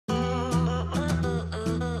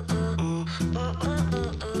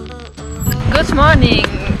Good morning!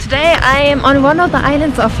 Today I am on one of the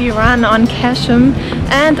islands of Iran, on Qeshm,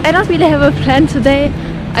 and I don't really have a plan today.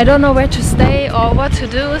 I don't know where to stay or what to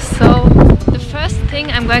do, so the first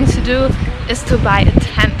thing I'm going to do is to buy a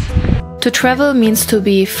tent. To travel means to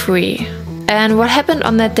be free. And what happened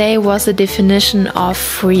on that day was a definition of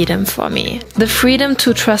freedom for me. The freedom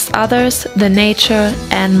to trust others, the nature,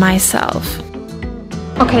 and myself.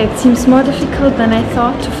 Okay, it seems more difficult than I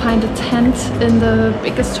thought to find a tent in the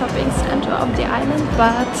biggest shopping center of the island,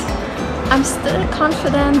 but I'm still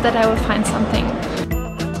confident that I will find something.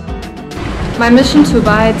 My mission to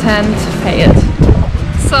buy a tent failed.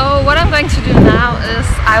 So what I'm going to do now is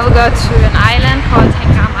I will go to an island called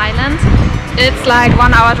Qeshm Island. It's like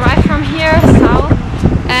 1 hour drive from here, south,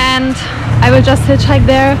 and I will just hitchhike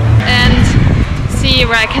there and see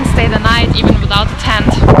where I can stay the night even without a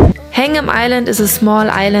tent. Hengam Island is a small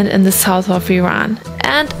island in the south of Iran,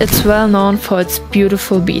 and it's well known for its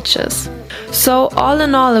beautiful beaches. So all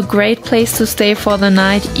in all, a great place to stay for the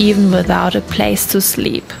night even without a place to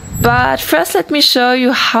sleep. But first let me show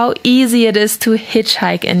you how easy it is to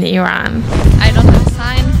hitchhike in Iran. I don't have a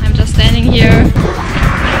sign, I'm just standing here.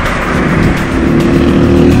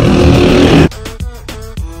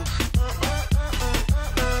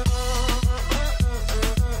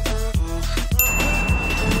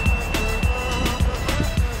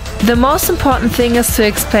 The most important thing is to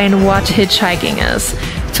explain what hitchhiking is,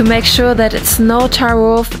 to make sure that it's no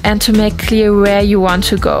tarouf and to make clear where you want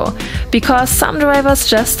to go, because some drivers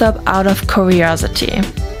just stop out of curiosity.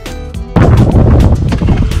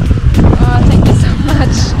 Oh, thank you so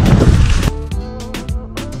much.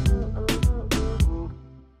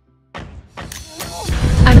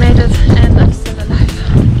 I made it and I'm still alive.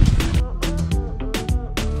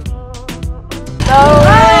 No!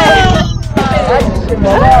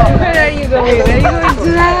 Where are you going? Are you going to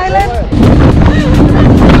the island?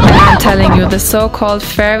 I'm telling you, the so-called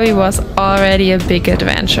ferry was already a big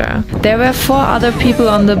adventure. There were 4 other people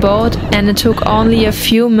on the boat, and it took only a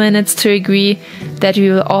few minutes to agree that we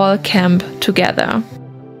will all camp together.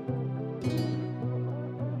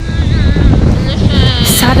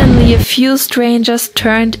 Suddenly, a few strangers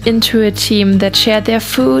turned into a team that shared their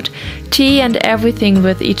food, tea and everything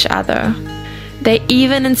with each other. They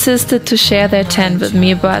even insisted to share their tent with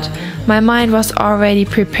me, but my mind was already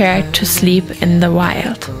prepared to sleep in the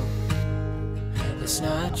wild. So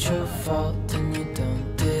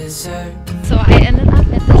I ended up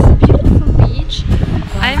at this beautiful beach.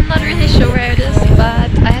 I'm not really sure where it is, but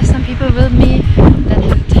I have some people with me that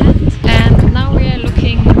have a tent, and now we are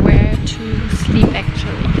looking where to sleep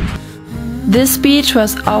actually. This beach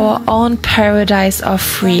was our own paradise of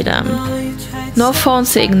freedom. No phone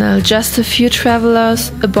signal, just a few travelers,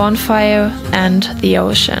 a bonfire and the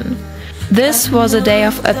ocean. This was a day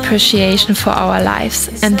of appreciation for our lives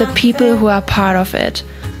and the people who are part of it.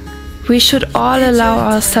 We should all allow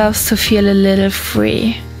ourselves to feel a little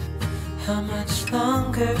free.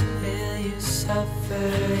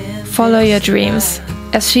 Follow your dreams.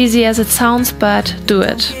 As cheesy as it sounds, but do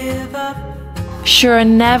it. Sure,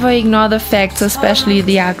 never ignore the facts, especially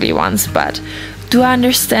the ugly ones, but do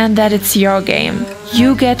understand that it's your game.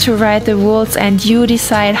 You get to write the rules and you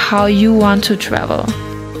decide how you want to travel.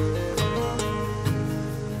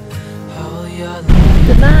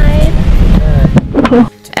 Good night!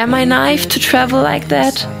 Am I naive to travel like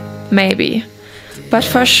that? Maybe. But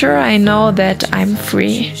for sure I know that I'm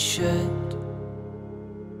free.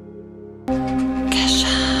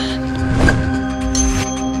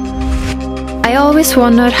 I always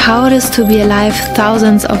wondered how it is to be alive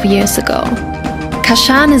thousands of years ago.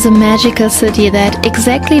 Qeshm is a magical city that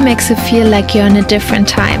exactly makes you feel like you're in a different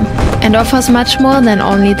time and offers much more than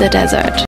only the desert.